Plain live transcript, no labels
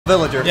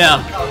villager.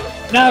 Yeah.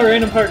 No,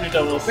 random partner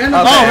doubles. Okay.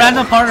 Oh,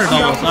 random partner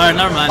doubles. Alright,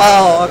 never mind.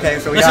 Oh, okay.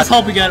 So Let's just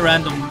hope we get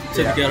random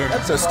together.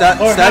 So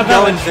stud Or how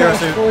about going a zero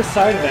suit.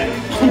 four-side event?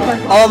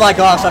 Oh my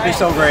gosh, that'd be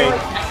so great.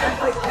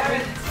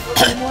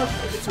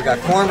 So we got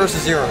Corn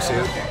versus Zero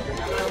Suit.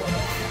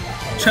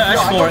 Trash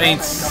 4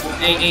 ain't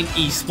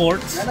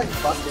esports.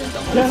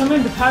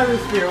 Gentlemen, the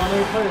Pirates here when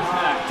we play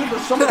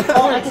Smack.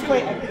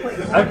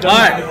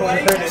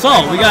 Alright, so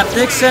we got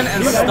Dixon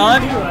and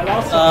Stud.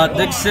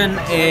 Dixon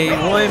a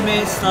Roy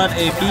main, Stud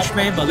a Peach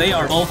main, but they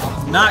are both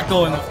not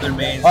going with their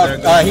mains.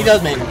 He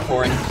does main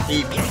Corn.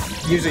 He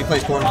usually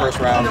plays Corn first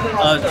round.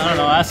 I don't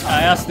know, I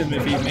asked him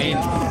if he mained.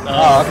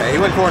 Oh, okay, he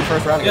went Corn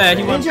first round. Yeah,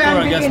 he went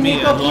Corn against me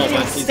as well,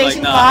 but he's like,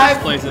 nah, he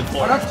just plays it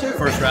for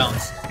first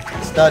rounds.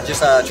 Stud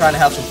just trying to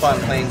have some fun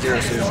playing Zero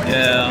Suit.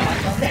 Yeah.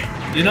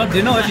 Do you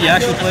know if he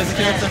actually plays the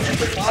character?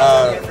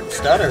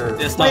 Stud or?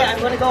 Yeah, Stud.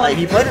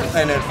 He played it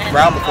in a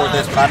round before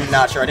this, but I'm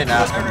not sure. I didn't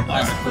ask him.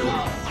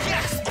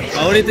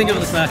 What do you think of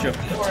this matchup?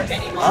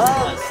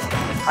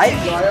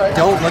 I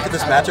don't look at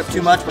this matchup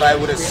too much, but I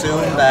would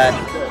assume that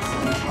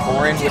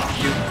Corrin would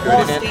do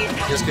good in it,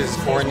 just because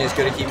Corrin is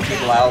good at keeping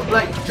people out.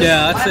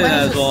 Yeah, I'd say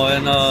that as well.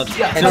 And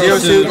Zero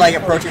Suit, like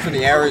approaching from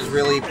the air, is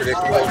really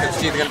predictable because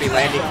it's either going to be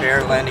landing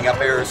fair, landing up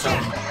air, or some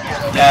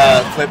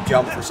flip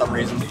jump for some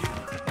reason.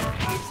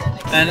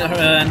 And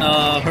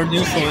her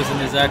neutral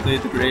isn't exactly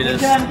the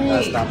greatest.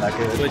 That's not that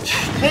good. Which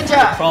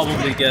will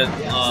probably get.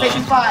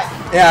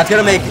 Yeah, it's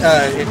going to make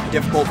it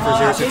difficult for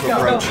Zero Suit to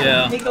approach.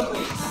 Yeah.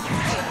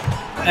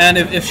 And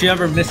if she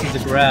ever misses a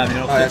grab, you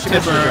know,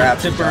 tip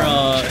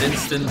her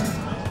instant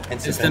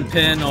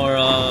pin or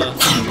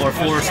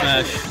forward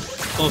smash,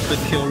 both could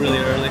kill really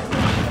early.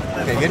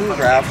 Okay, good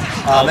grab.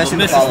 Misses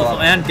the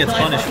follow-up. And gets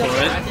punished for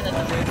it.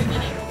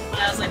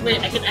 I was like, wait,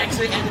 I can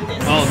actually edit this.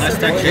 Oh, nice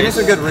tech It is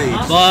a good read.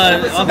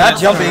 But okay, not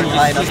jumping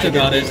high enough to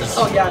got it.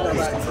 Oh, yeah, no.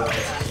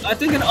 I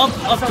think an up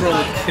throw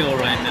would kill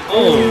right now.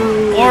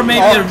 Oh, or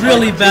maybe a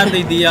really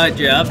badly DI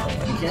jab.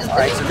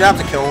 Alright, so jab's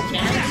a kill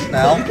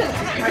now.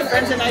 My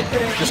friends and I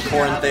couldn't. Just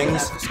Corrin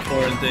things.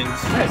 Scoring things.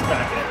 Nice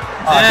back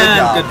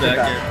air. Good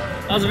back here.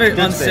 That was a very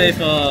unsafe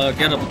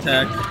get up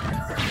attack.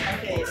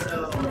 Okay,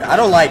 so. I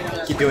don't like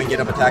doing get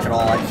up attack at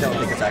all. I don't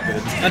think it's that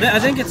good. I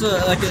think it's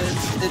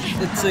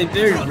it's a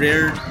very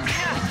rare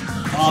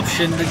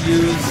option to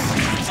use.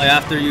 Like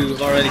after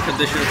you've already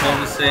conditioned your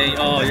opponent saying,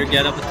 oh, your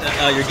get up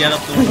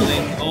doing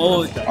thing.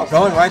 Oh,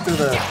 going right through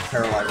the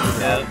paralyzer.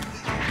 Yeah.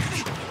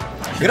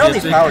 Get on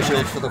these power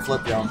shields for the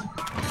flip jump.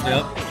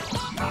 Yep.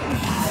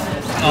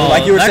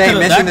 Like you were saying,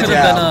 missing the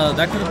jab.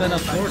 That could have been a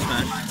forward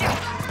smash.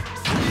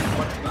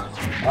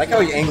 I like how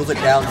he angles it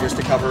down just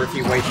to cover if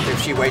she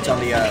waits on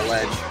the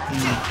ledge.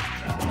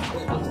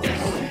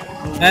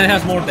 And it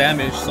has more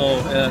damage, so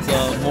it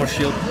has more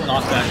shield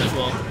knockback as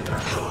well.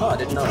 Oh, I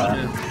didn't know that.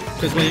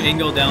 Because when you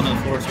angle down the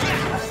forward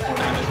smash, it's more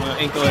damage. When you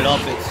angle it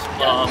up, it's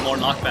more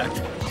knockback.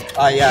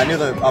 Yeah, I knew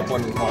the up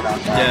one was more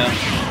knockback.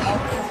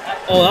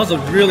 Yeah. Oh, that was a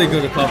really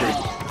good recovery.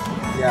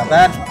 Yeah,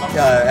 bad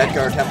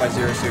edgeguard attempt by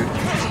Zero Suit.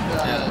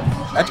 Yeah.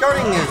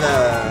 Edgeguarding is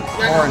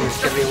Corrin is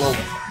gonna be a little.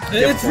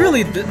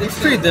 It's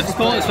pretty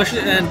difficult,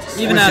 especially and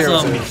even as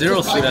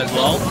Zero Suit as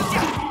well.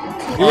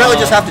 You really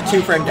just have to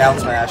 2-frame down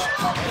smash.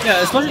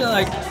 Yeah, especially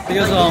like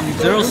because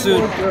Zero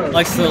Suit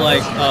likes to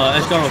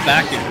edgeguard with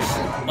back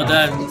airs, but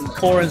then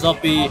Corrin's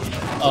up B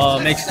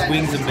makes his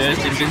wings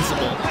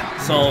invincible.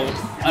 So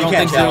I don't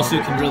think Zero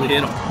Suit can really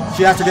hit him.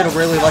 She has to get a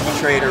really lucky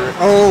trade or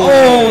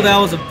that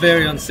was a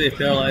very unsafe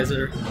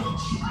paralyzer.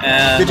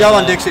 And, good job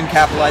on Dixon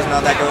capitalizing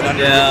on that going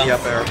under the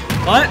up air.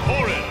 What?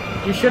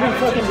 You shouldn't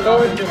fucking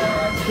forward just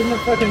give him a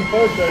fucking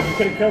forward throw. You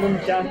could have killed him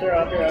down throw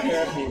up here.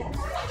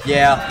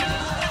 Yeah.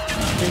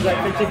 He's like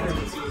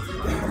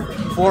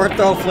 50%. Forward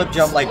throw, flip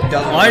jump, like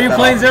doesn't. Why are you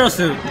playing Zero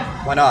Suit?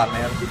 Why not,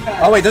 man?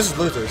 Oh wait, this is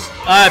losers.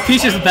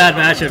 Peach is a bad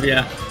matchup,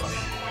 yeah.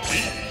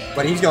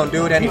 But he's gonna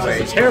do it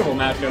anyways. It's a terrible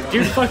matchup.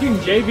 Dude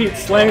fucking J beat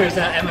Slayers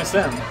at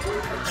MSM.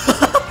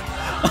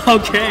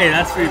 Okay,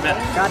 that's pretty bad.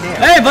 Goddamn.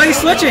 Hey, buddy,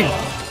 switching.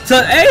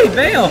 So, hey,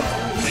 Vale.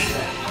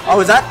 Oh,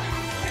 is that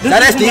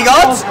SD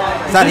Gods?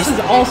 This is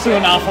also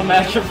an alpha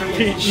matchup for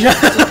Peach.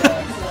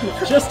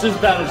 Just as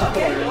bad as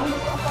Corrin.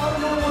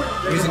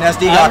 Using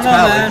SD Gods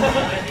power.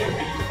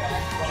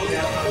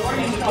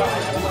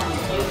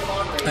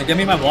 Give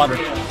me my water.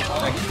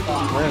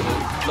 Where is it?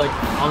 It's like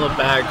on the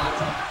bag.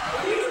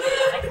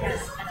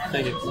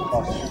 Thank you.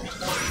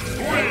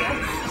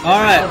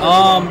 Alright,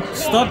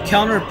 stop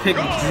counter pick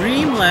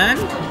Dreamland.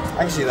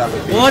 I can see that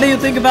with me. What do you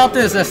think about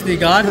this, SD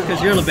God? Because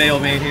you're the Bayo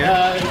main here.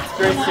 It's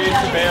great stage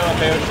for Bayo and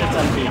Bayo shits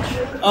on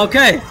Peach.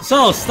 Okay,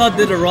 so Stud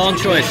did a wrong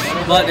choice,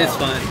 but it's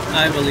fine.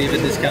 I believe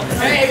in this counter pick.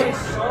 Hey,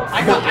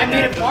 I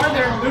made it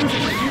farther and losing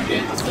than you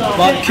did. So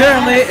But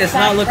currently, it's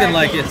not looking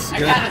like it's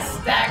good.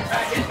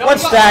 What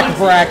stack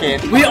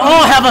bracket? We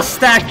all have a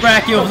stack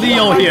bracket of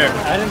Leo here.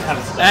 I didn't have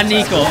a stack. And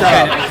Nico.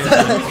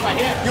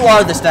 You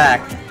are the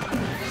stack.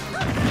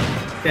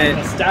 Okay.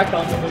 A stack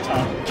onto the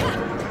top.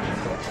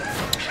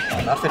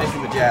 Not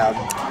finishing the jab.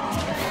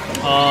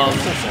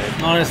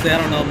 Honestly, I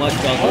don't know much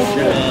about this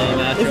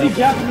matchup.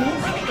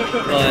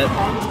 But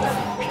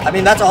I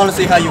mean, that's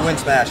honestly how you win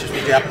Smash. Just be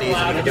Japanese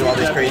and you do all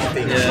these crazy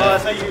things. yeah.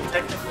 That's how you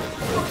technically.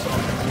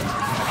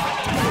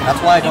 That's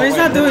why I don't. He's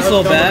not doing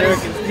so bad.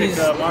 He's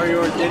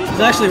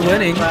actually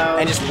winning.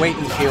 And just wait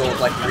and kill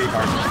like 3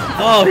 cards.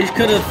 Oh, he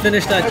could have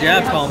finished that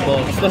jab combo,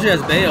 especially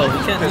as Bayo. He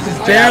can't. He's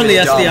Jab barely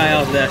is SDI dumb.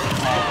 out of that.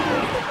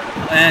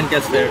 And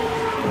gets there.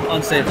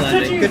 Unsafe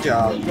landing. Good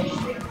job. Is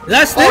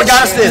that Snitch? Oh, we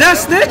got a Snitch. Is that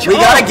Snitch? We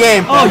got a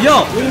game. Oh,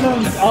 yo.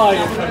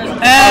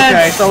 And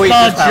Okay, so he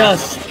Stud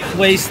just just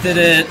wasted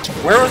it.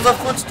 Where was the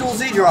footstool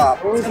Z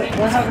drop? What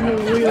happened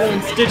to Wheel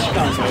and Stitch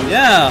combo?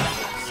 Yeah.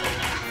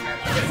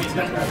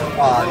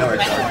 Oh, no,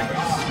 it's not.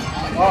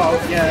 Oh,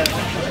 yeah.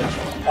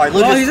 Alright,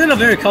 Well, Lucas. he's in a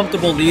very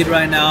comfortable lead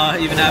right now,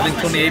 even having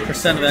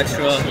 28% of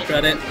extra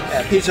credit.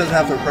 Yeah, Peach doesn't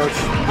have to approach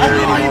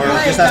Gary anymore.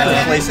 Just has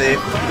to play safe.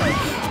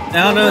 I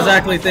don't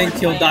exactly think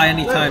he'll die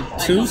anytime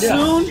too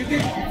soon.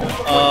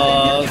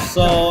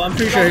 So I'm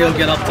pretty sure he'll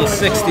get up to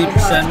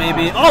 60%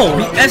 maybe. Oh,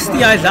 he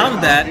SDI's out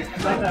of that.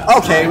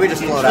 Okay, we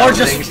just float out. Or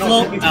just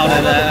float out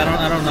of that.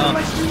 I don't know.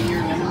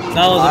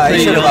 That was a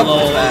pretty should've upped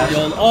YOLO. his bash.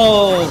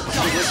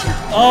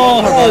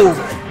 Oh, her butt. Oh,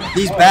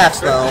 these bats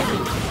though.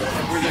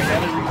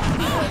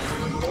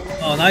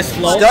 Oh, nice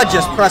float. Stud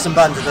just pressing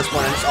buttons at this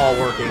point and it's all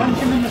working.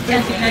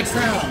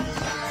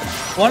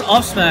 One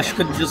up smash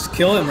could just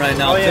kill him right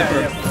now,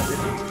 Tipper.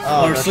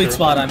 Oh, Or that's sweet true.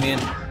 spot, I mean.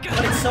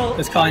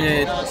 Because Kanye,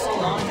 you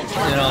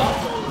know.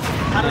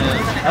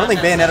 Yeah. I don't think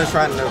Bayonetta's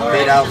trying to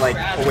bait out like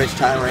a witch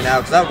time right now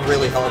because that would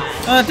really help.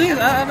 The thing is,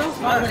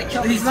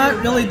 he's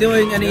not really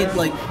doing any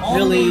like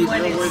really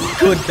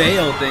good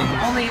Bayo things.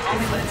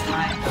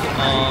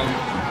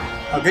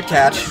 A good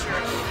catch.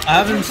 I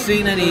haven't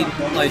seen any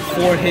like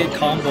 4-hit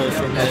combos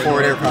from him.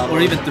 Forward air combo. Or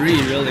even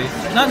 3 really.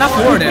 Not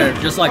forward air,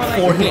 just like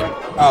 4-hit.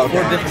 Oh,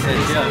 okay. 4 different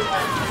hits, yeah.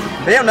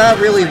 Bayo not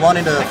really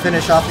wanting to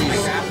finish off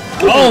these.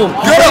 Oh,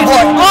 Good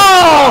one!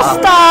 Oh,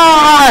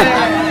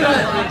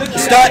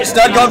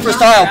 Stud going for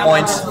style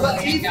points.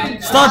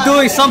 Stop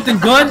doing something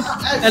good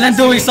and then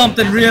doing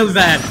something real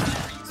bad.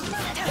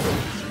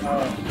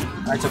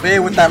 Alright, so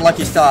Bayo with that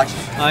lucky stock.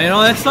 You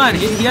know, that's fine.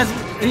 He has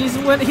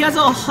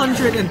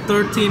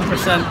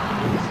 113%.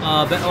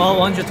 Well,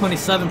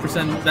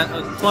 127%,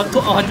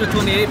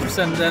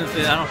 128%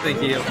 benefit. I don't think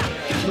he'll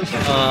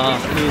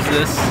lose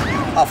this.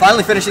 Oh,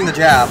 finally finishing the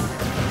jab.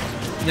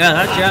 Yeah,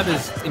 that jab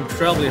is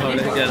incredibly hard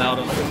to get out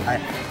of.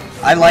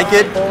 I like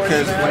it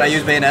because when I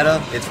use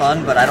Bayonetta, it's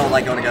fun, but I don't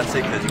like going against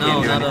it because you No,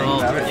 can't do not at anything all.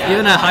 about it.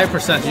 Even at high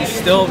percent, you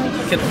still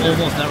can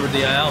almost never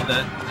DI out of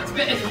that.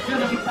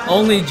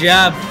 Only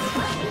jab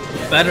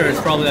better is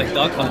probably like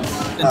Duck Hunts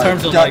in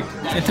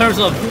terms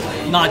of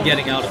not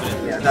getting out of it.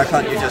 Yeah, Duck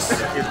Hunt,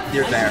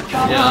 you're there.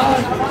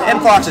 Yeah. And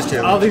Foxes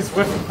too. All these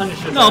whiff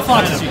punishes. No,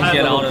 Foxes you can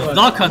get out of.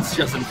 Duck Hunt's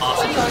just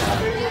impossible.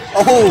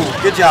 Oh,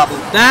 good job.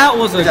 That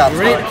was a Good job,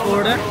 great Spark.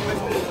 forward air.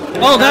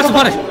 Oh, that's a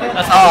punish.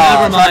 That's Oh,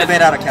 never trying to mind.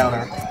 bait out a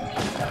counter.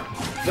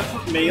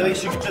 Melee,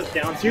 she could just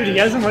down. Dude, he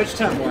hasn't much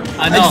time more.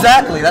 I know.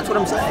 Exactly, that's what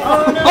I'm saying.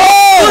 Oh!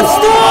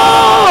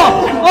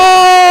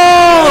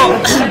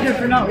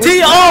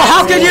 Oh,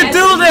 how can you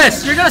do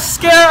this? You're gonna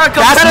scare a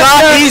competitor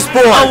not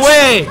esports.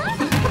 away.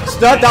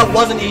 Stud, that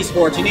wasn't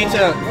esports. You need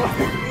to.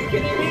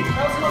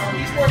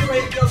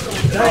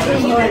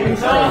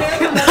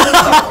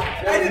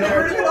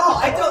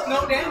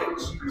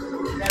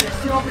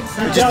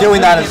 Just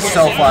doing that is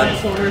so fun.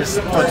 Just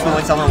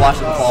feeling someone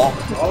watching the fall.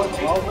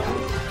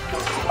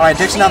 Alright,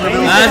 Dixon having a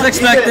really As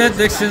expected,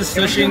 Dixon's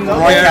switching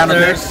Roy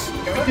characters.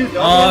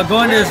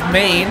 Going to his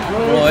main,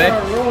 Roy.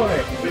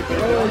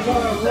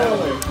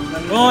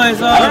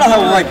 Roy's I don't know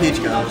how Roy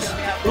Peach goes.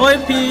 Roy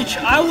Peach,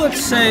 I would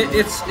say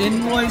it's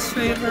in Roy's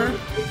favor.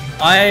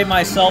 I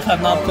myself have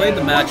not played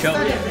the matchup,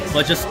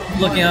 but just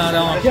looking at it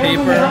on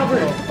paper,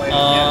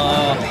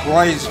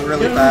 Roy's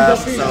really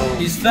fast, so.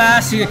 he's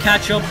fast. He can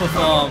catch up with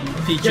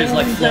Peach's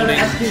like floating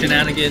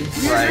shenanigans,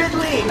 Right.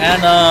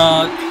 and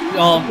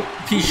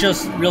Peach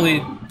just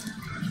really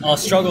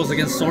struggles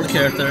against sword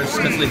characters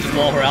because they just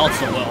wall her out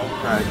so well.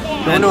 Right.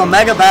 Going to a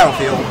mega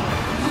battlefield.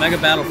 Mega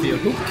Battlefield.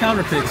 Who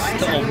counterpicks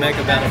to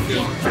Mega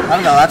Battlefield? I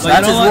don't know, that's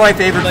But his Roy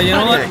favorite. But you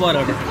know what? pick.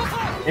 Whatever.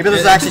 Maybe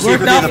this is It's actually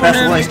worked secretly out the for best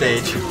him. Roy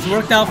stage. It's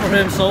worked out for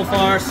him so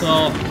far,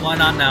 so why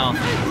not now?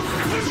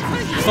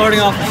 Starting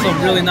off with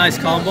some really nice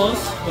combos.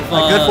 With, A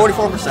good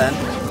 44%.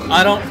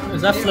 I don't.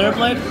 Is that Flare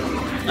Blade?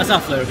 That's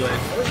not Flare Blade.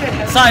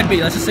 Side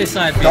B. Let's just say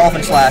side B.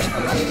 Dolphin Slash.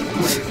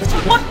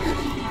 What?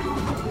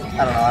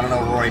 I don't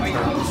know Roy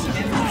terms.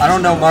 I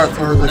don't know Marth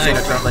or Lucina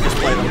Nice. terms, I just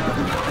played them.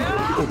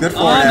 Ooh, good Oh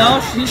forward no,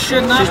 air. he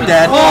should not She's be.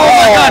 dead. Oh my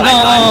god, no,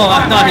 oh, I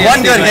thought he One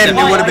SD'd good right hit there. and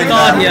it would have been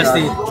God, he done.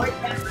 SD'd.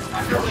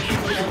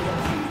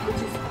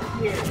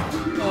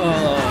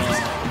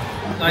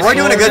 Nice Roy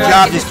doing a good forward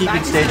job air. just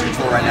keeping stage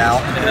control right now.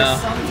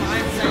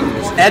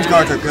 Yeah. Edge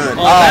guards are good.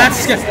 Oh, that's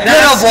scary. good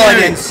That's scary.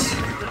 avoidance.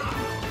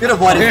 Good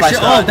avoidance by Oh,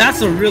 Stud.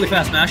 that's a really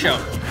fast mash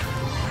out.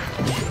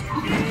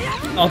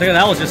 Oh,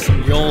 that was just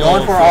some YOLO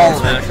Going for all of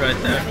smash right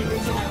there.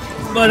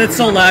 But it's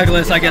so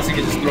lagless, I guess you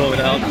can just throw it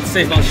out.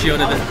 Safe on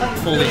shield and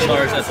fully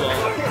charged as well.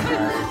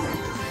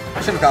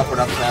 I should have gone for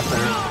another smash there.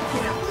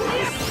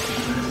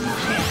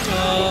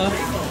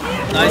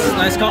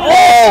 Nice call.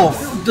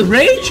 Oh! The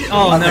rage?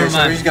 Oh, Okay, never so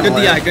mind. he's gonna Good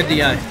land. DI, good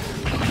DI.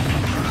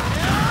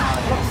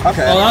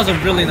 Okay. Oh, that was a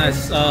really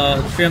nice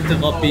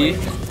preemptive up B.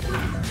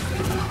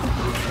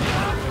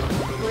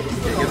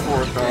 Get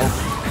forward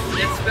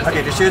throw.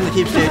 Okay, just shooting the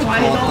keep stage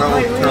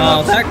control,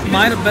 throw That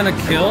might have been a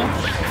kill.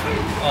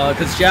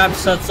 Because jab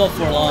sets up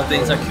for a lot of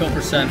things like kill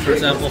percent. For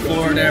example,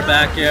 forward air,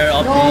 back air,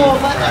 up B.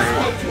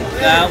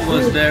 That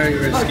was very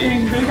risky.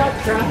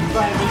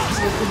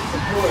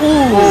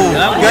 Ooh,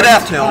 that good worked.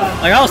 F tilt.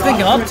 Like I was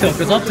thinking up tilt,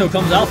 because up tilt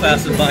comes out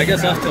faster, but I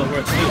guess F tilt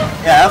works too.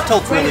 Yeah, F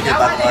tilt's really good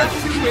by the way.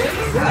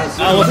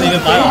 I wasn't even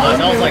by the ledge,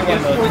 I was like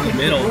in the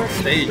middle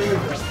stage.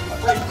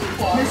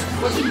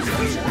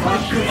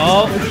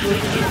 Oh,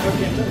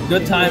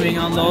 good timing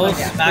on those,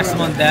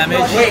 maximum damage.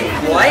 Wait,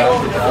 what?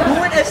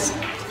 Who would this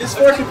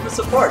fortune for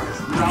support?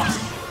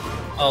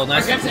 Oh,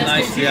 nice reaction.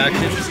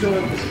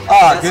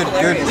 Ah, good.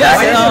 Yeah,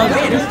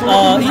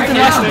 Ethan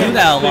likes to do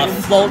that a lot.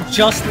 Float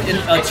just No,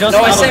 I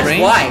out said of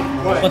range. why?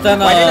 But then,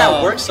 Why did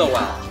that work so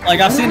well?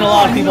 like I've seen a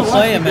lot of people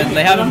play him and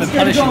they haven't been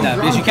punishing that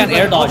because you can't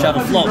air dodge out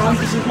of float.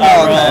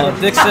 Or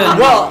Dixon.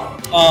 Well,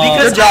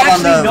 because good job I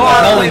on the- actually know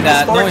how to play knowing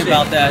Misfortune.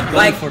 about that, going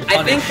Like, for the I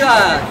punish.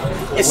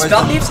 think, is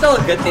Spell Thief still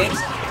a good thing?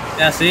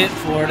 Yeah, see it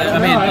forward. I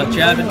mean,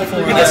 jab and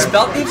forward. Because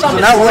Spell Thief's on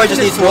now Roy Misfortune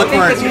just is needs to look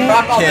broken for because it. you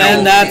proc all Kill.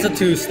 And that's a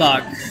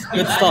 2-stock.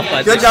 Good stuff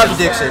by Good Dixon. job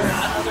to Dixon.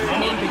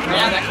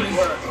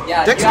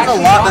 Yeah, Dixon's a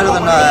lot better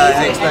than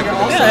I expected.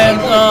 Yeah,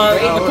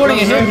 and according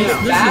to him,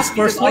 this is his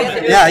first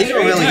tournament. Yeah, he's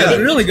doing really good.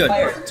 Really good.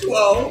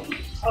 2-0.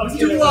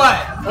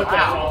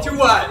 2-1.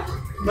 2-1.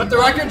 But the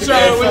record show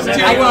it was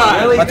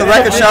 2-1. But the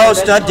record shows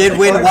Stud did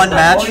win one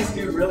match.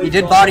 He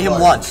did body him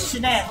once. So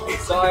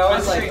I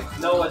always like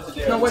know what to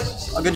do.